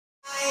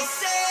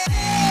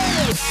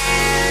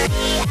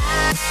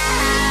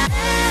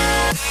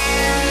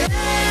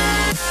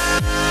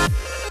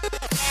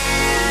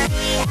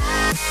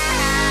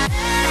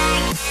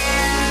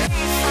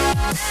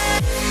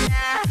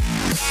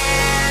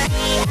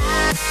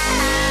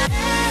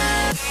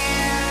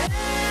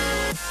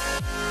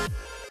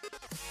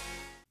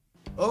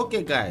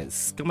Oke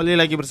guys, kembali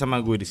lagi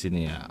bersama gue di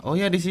sini ya. Oh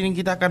ya, di sini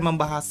kita akan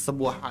membahas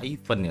sebuah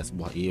event ya,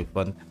 sebuah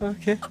event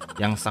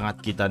yang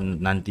sangat kita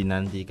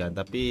nanti-nantikan.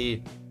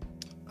 Tapi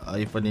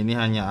event ini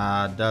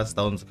hanya ada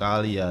setahun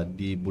sekali ya,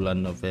 di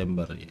bulan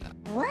November ya.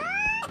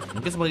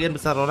 Mungkin sebagian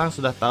besar orang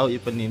sudah tahu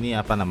event ini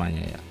apa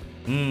namanya ya.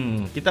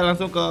 Kita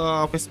langsung ke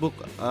Facebook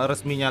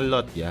resminya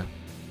LOT ya.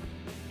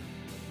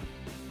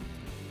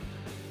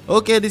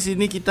 Oke, di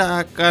sini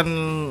kita akan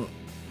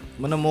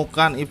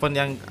menemukan event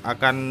yang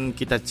akan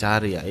kita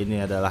cari ya.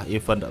 Ini adalah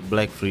event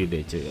Black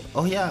Friday cuy.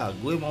 Oh ya,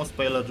 gue mau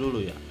spoiler dulu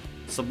ya.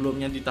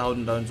 Sebelumnya di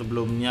tahun-tahun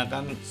sebelumnya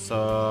kan,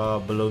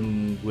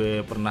 sebelum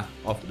gue pernah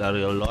off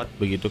dari lot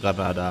begitu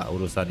karena ada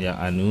urusan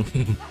yang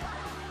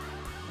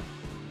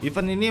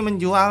event ini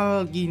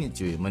menjual gini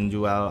cuy,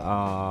 menjual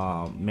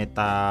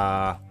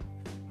meta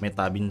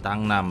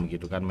bintang 6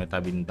 gitu kan, meta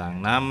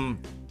bintang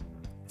 6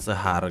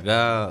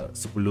 seharga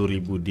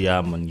 10.000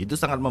 diamond gitu.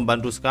 Sangat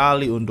membantu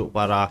sekali untuk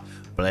para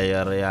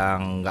player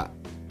yang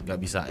nggak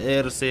bisa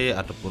RC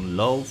ataupun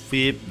low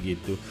VIP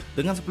gitu.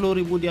 Dengan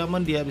 10.000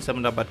 diamond dia bisa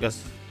mendapatkan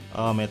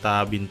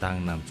meta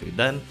bintang 6 cuy,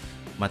 dan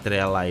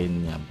material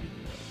lainnya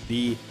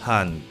di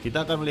Han.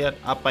 Kita akan melihat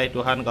apa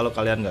itu Han. Kalau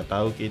kalian nggak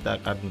tahu, kita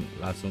akan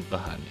langsung ke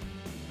Han ya.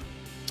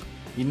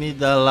 Ini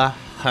adalah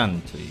Han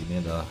cuy, ini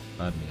adalah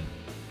Han ya.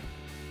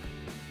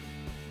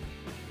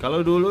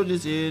 Kalau dulu di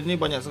sini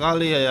banyak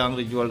sekali ya yang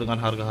dijual dengan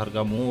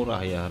harga-harga murah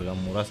ya, harga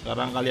murah.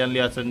 Sekarang kalian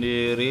lihat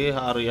sendiri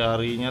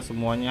hari-harinya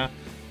semuanya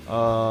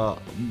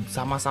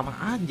sama-sama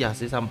aja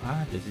sih,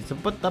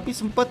 Tapi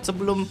sempat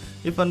sebelum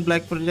event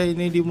Black Friday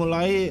ini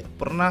dimulai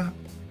pernah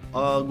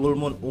Gold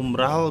Moon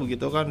Umbral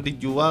gitu kan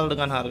dijual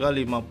dengan harga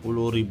 50.000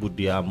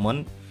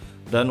 diamond,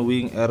 dan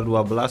Wing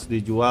R12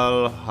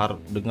 dijual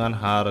dengan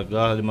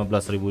harga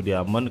 15.000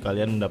 diamond.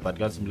 Kalian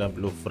mendapatkan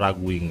 90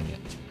 frag wingnya.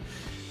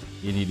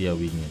 Ini dia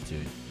wingnya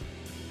cuy,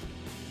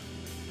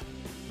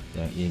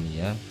 yang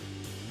ini ya.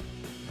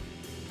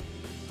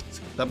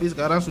 Tapi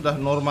sekarang sudah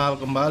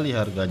normal kembali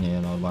harganya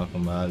ya, normal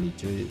kembali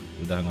cuy,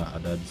 udah nggak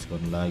ada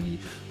diskon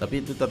lagi. Tapi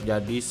itu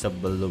terjadi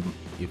sebelum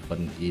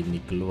event ini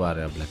keluar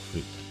ya, Black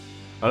Friday.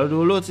 Kalau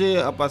dulu sih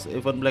pas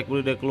event Black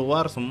Friday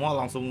keluar semua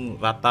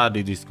langsung rata di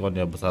diskon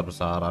ya,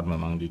 besar-besaran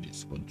memang di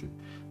diskon cuy.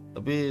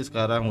 Tapi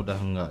sekarang udah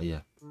enggak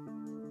ya.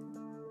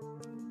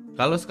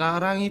 Kalau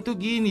sekarang itu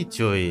gini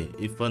cuy,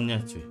 eventnya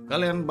cuy,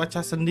 kalian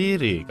baca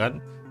sendiri kan.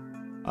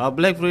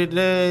 Black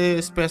Friday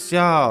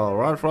special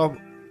right from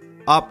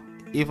up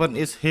event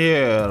is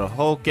here.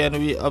 How can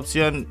we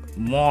option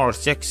more?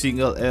 Check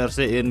single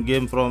RC in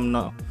game from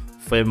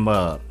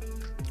November.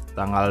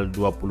 Tanggal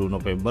 20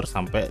 November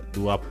sampai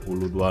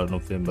 22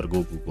 November.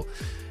 Go.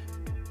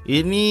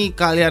 Ini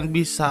kalian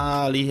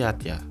bisa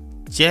lihat ya.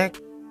 Cek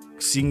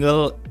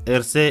single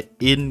RC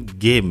in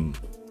game.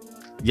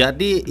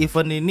 Jadi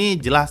event ini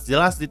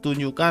jelas-jelas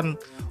ditunjukkan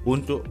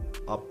untuk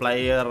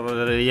player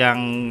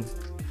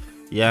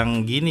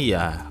yang gini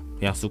ya,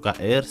 yang suka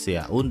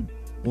RC ya.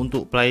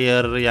 Untuk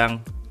player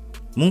yang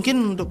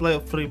mungkin untuk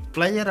free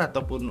player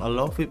ataupun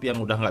low VIP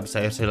yang udah nggak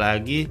bisa RC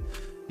lagi,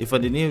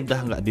 event ini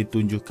udah nggak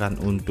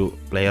ditunjukkan untuk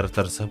player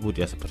tersebut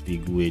ya,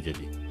 seperti gue.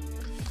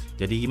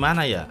 Jadi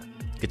gimana ya,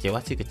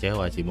 kecewa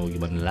sih, mau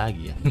gimana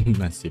lagi ya.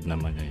 Nasib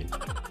namanya ya.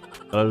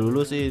 Kalau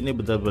dulu sih ini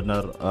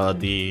benar-benar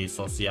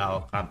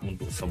disosialkan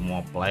untuk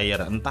semua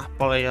player, entah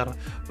player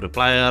free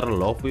player,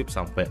 low VIP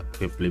sampai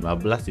VIP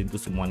 15,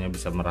 itu semuanya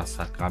bisa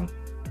merasakan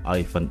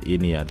event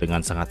ini ya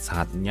dengan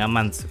sangat-sangat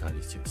nyaman sekali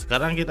cuy.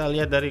 Sekarang kita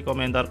lihat dari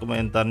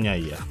komentarnya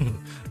ya.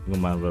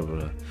 Gimana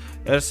bro?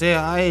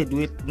 RCI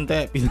duit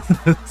ente.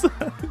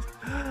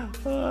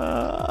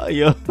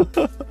 Ayo.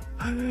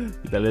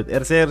 Kita lihat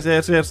RC.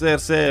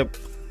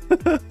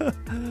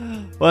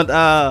 What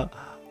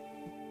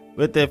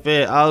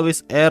WTP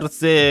always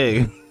RC.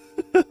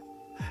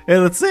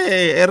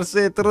 RC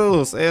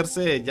terus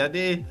RC.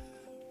 Jadi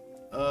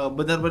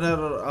benar-benar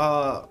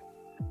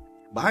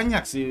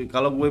banyak sih,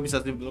 kalau gue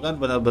bisa simpulkan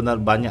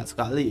benar-benar banyak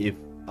sekali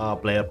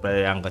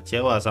player-player yang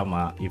kecewa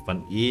sama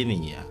event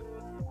ini ya.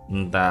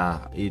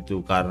 Entah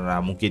itu karena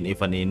mungkin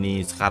event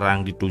ini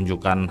sekarang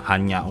ditunjukkan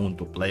hanya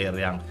untuk player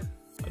yang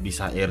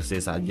bisa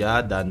RC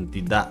saja dan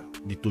tidak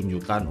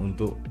ditunjukkan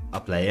untuk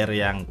player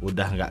yang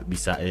udah nggak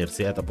bisa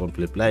RC ataupun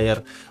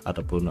player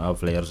ataupun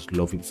player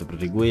low VIP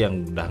seperti gue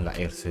yang udah nggak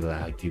RC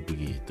lagi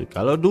begitu.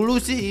 Kalau dulu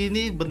sih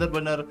ini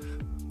benar-benar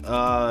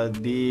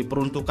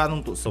diperuntukkan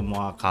untuk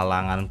semua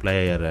kalangan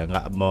player ya,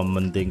 nggak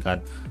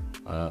mementingkan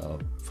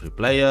free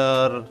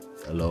player,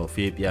 low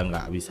VIP yang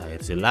nggak bisa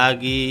RC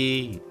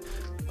lagi.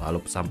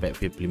 Kalau sampai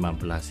VIP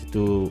 15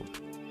 itu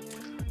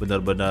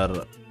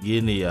benar-benar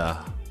gini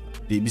ya,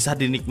 bisa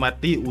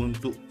dinikmati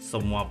untuk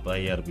semua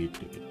player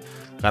gitu.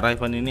 Karena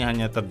event ini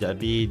hanya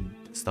terjadi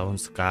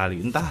setahun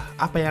sekali. Entah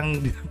apa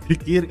yang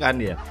dipikirkan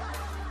ya.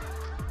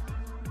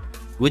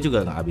 Gue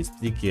juga nggak habis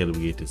pikir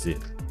begitu sih.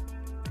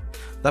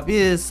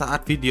 Tapi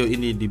saat video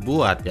ini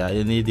dibuat ya,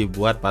 ini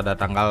dibuat pada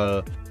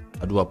tanggal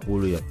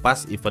 20 ya,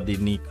 pas event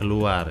ini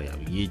keluar ya,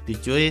 begitu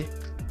cuy.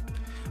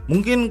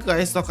 Mungkin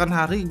keesokan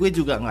hari gue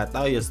juga nggak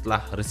tahu ya, setelah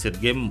reset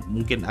game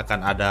mungkin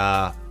akan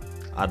ada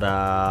ada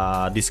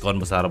diskon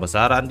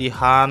besar-besaran di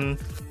HAN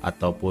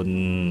ataupun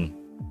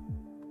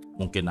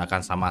mungkin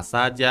akan sama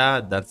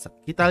saja, dan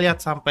kita lihat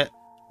sampai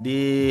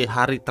di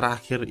hari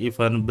terakhir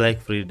event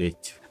Black Friday.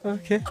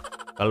 Oke.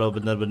 Kalau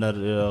benar-benar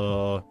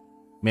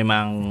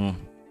memang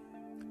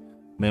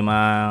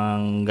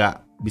nggak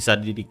bisa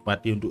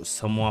dinikmati untuk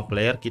semua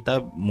player,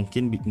 kita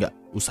mungkin nggak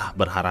usah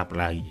berharap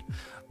lagi,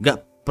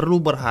 nggak perlu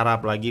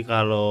berharap lagi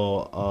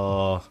kalau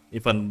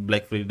event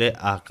Black Friday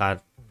akan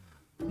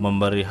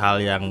memberi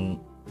hal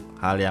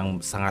yang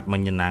sangat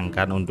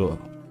menyenangkan untuk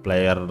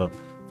player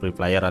free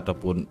player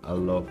ataupun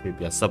low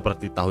VIP ya,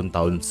 seperti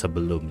tahun-tahun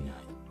sebelumnya.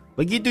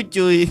 Begitu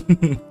cuy.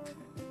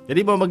 Jadi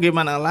mau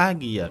bagaimana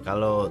lagi ya,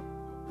 kalau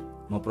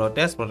mau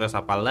protes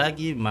apa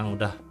lagi, memang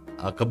udah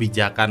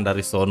kebijakan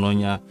dari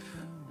sononya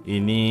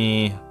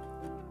ini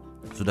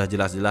sudah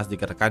jelas-jelas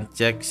dikatakan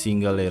cek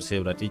single RC,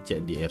 berarti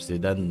cek di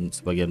RC, dan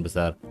sebagian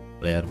besar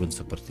player pun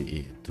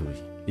seperti itu.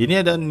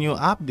 Ini ada new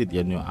update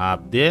ya, new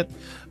update.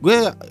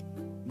 Gue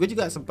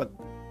juga sempat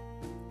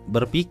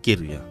berpikir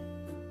ya,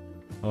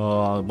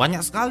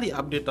 banyak sekali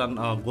updatean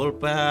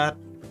gold pad,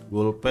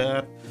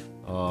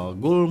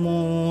 Gold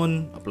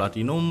Moon,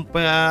 Platinum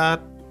Pad,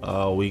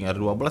 Wing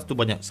R12 itu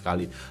banyak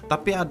sekali.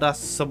 Tapi ada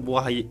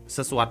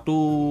sesuatu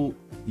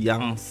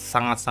yang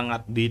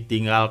sangat-sangat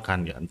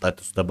ditinggalkan ya, entah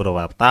itu sudah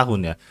berapa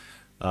tahun ya.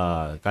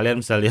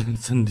 Kalian bisa lihat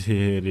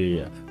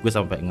sendiri ya. Gue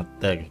sampai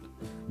ngetag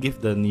give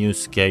the new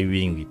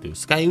Skywing gitu.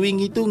 Skywing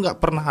itu nggak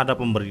pernah ada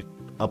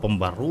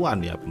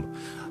pembaruan ya.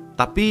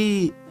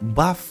 Tapi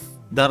buff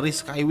dari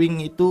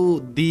Skywing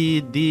itu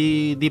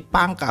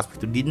dipangkas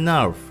gitu, di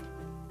nerf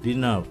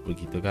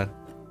begitu kan.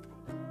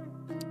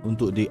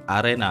 Untuk di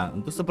arena,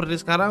 untuk seperti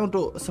sekarang,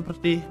 untuk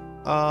seperti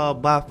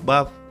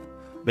buff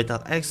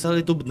Battle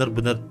Excel itu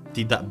benar-benar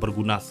tidak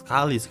berguna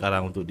sekali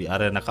sekarang untuk di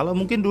arena. Kalau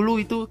mungkin dulu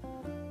itu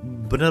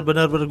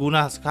benar-benar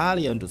berguna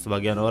sekali ya untuk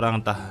sebagian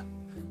orang, entah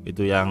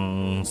itu yang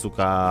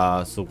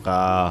suka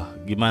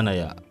gimana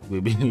ya, gue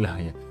bilang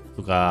ya,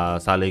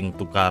 suka saling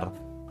tukar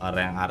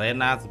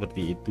arena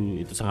seperti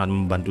itu sangat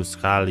membantu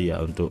sekali ya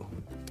untuk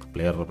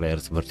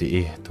player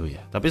seperti itu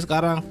ya. Tapi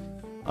sekarang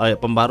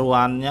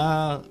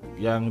pembaruannya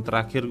yang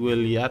terakhir gue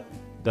lihat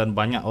dan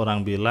banyak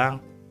orang bilang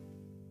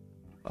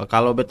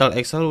kalau Battle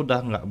Excel udah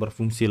nggak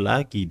berfungsi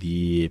lagi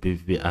di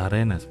PvP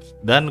arena,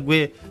 dan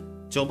gue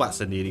coba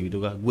sendiri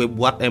gitu kan. Gue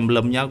buat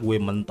emblemnya, gue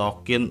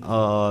mentokin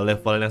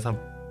levelnya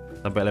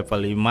sampai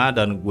level 5,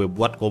 dan gue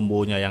buat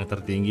kombonya yang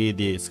tertinggi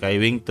di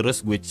Skywing.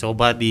 Terus gue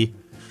coba di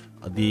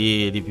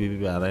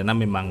PvP arena,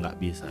 memang nggak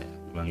bisa ya,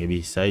 memang nggak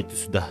bisa. Itu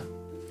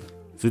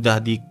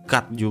sudah di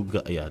cut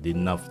juga ya, di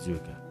nerf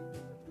juga.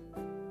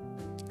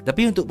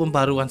 Tapi untuk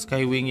pembaruan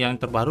Skywing yang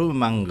terbaru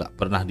memang nggak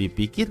pernah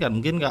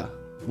dipikirkan.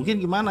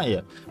 Mungkin gimana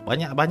ya,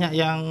 banyak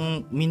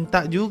yang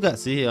minta juga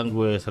sih, yang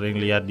gue sering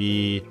lihat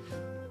di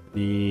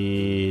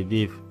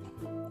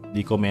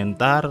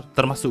komentar,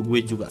 termasuk gue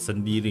juga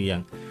sendiri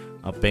yang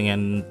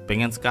pengen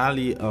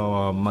sekali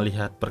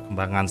melihat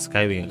perkembangan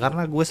Skywing,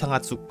 karena gue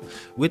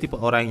tipe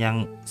orang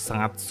yang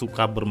sangat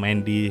suka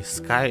bermain di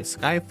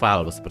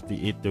Skyfall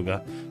seperti itu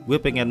kan. Gue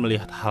pengen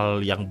melihat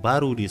hal yang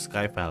baru di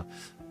Skyfall,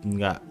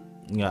 nggak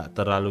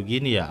terlalu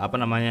gini ya, apa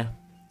namanya,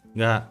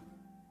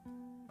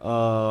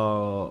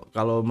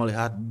 kalau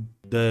melihat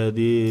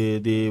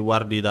di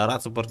war di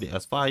darat seperti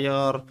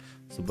Aspire,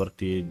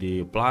 seperti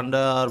di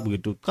Plunder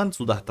begitu kan,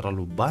 sudah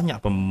terlalu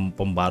banyak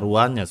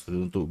pembaruannya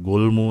seperti untuk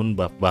Gold Moon,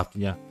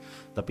 buff-buffnya.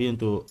 Tapi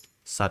untuk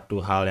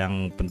satu hal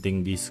yang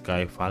penting di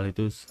Skyfall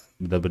itu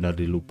benar-benar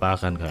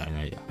dilupakan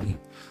kayaknya ya.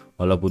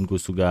 Walaupun ku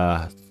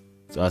sudah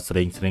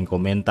sering-sering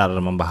komentar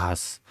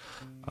membahas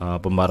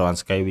pembaruan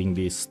Skywing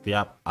di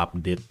setiap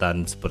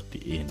updatean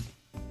seperti ini.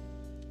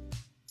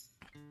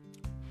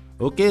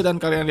 Oke, dan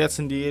kalian lihat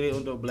sendiri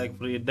untuk Black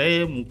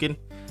Friday mungkin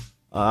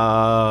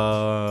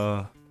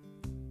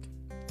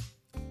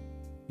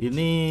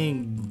ini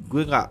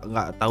gue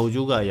nggak tahu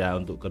juga ya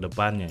untuk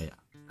kedepannya ya.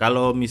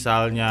 Kalau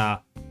misalnya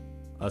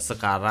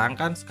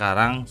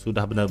sekarang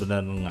sudah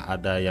benar-benar nggak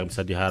ada yang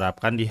bisa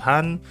diharapkan di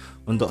HAN.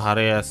 Untuk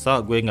hari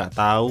esok gue nggak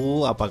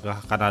tahu apakah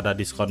akan ada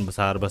diskon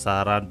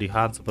besar-besaran di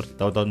HAN seperti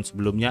tahun-tahun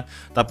sebelumnya.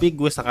 Tapi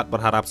gue sangat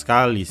berharap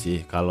sekali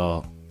sih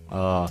kalau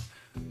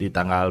di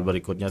tanggal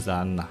berikutnya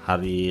dan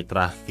hari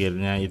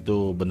terakhirnya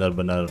itu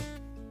benar-benar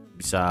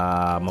bisa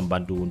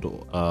membantu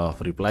untuk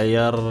free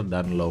player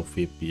dan low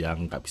VIP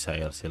yang nggak bisa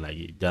RC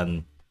lagi.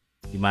 Dan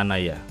gimana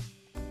ya,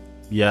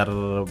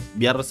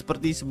 biar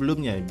seperti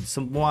sebelumnya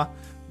semua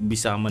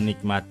bisa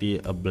menikmati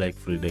Black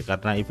Friday,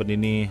 karena event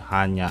ini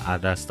hanya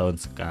ada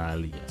setahun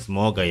sekali ya.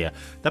 Semoga ya.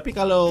 Tapi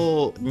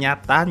kalau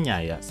nyatanya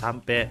ya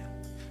sampai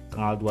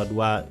tanggal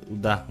 22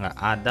 udah nggak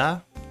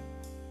ada,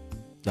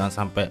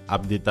 jangan sampai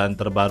updatean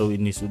terbaru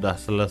ini sudah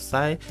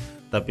selesai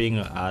tapi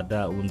nggak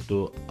ada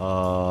untuk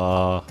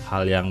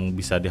hal yang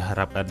bisa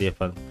diharapkan di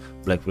event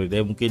Black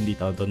Friday, mungkin di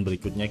tahun-tahun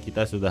berikutnya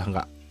kita sudah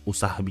nggak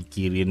usah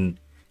mikirin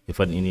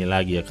event ini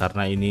lagi ya,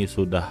 karena ini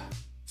sudah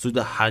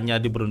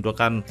hanya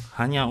diperuntukkan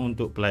hanya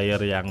untuk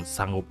player yang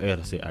sanggup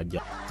RC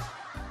aja.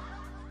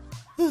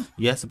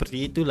 Ya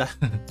seperti itulah.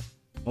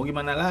 Mau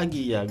gimana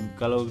lagi ya,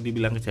 kalau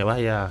dibilang kecewa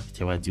ya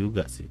kecewa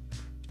juga sih.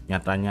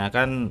 Nyatanya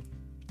kan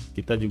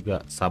kita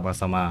juga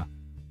sama-sama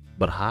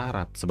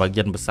berharap,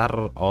 sebagian besar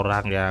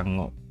orang yang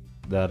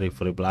dari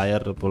free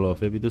player full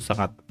of itu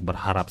sangat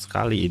berharap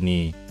sekali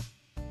ini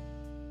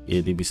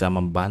bisa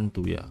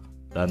membantu ya,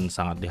 dan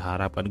sangat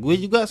diharapkan.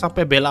 Gue juga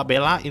sampai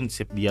bela-belain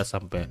sip dia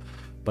sampai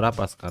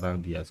berapa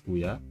sekarang dia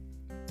ya,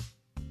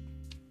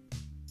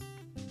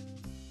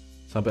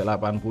 sampai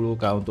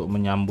 80k untuk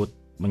menyambut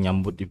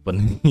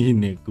event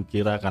ini.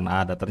 Kukira kan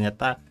ada,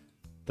 ternyata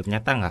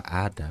nggak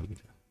ada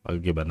gitu.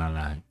 Bagaimana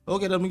lagi?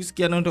 Oke, dan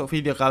sekian untuk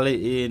video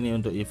kali ini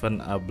untuk event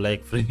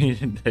Black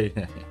Friday.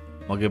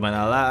 Mau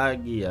gimana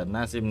lagi ya,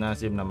 nasib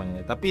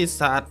namanya. Tapi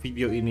saat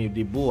video ini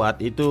dibuat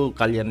itu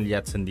kalian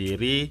lihat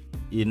sendiri,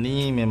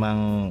 ini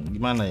memang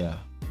gimana ya,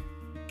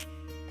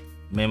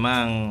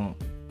 memang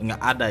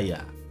nggak ada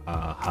ya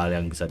hal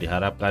yang bisa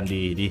diharapkan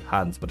di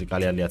Han seperti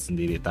kalian lihat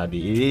sendiri tadi.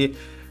 Ini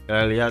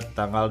kalian lihat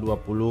tanggal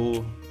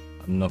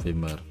 20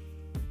 November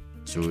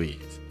cuy,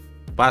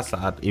 pas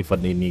saat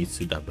event ini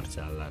sudah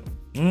berjalan.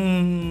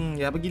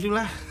 Ya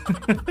begitulah.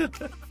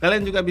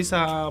 Kalian juga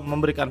bisa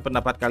memberikan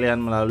pendapat kalian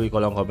melalui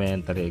kolom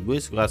komentar ya.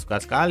 Gue suka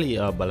sekali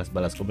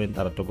balas-balas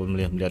komentar ataupun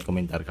melihat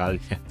komentar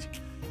kalian.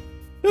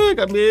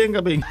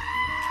 Kambing.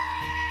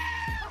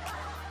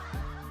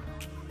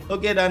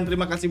 Oke, dan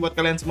terima kasih buat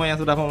kalian semua yang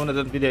sudah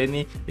menonton video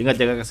ini.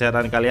 Ingat jaga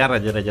kesehatan kalian,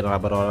 rajin-rajin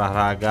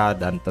berolahraga,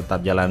 dan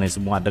tetap jalani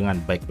semua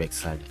dengan baik-baik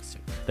saja.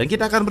 Dan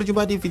kita akan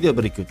berjumpa di video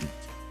berikutnya.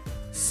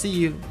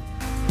 See you.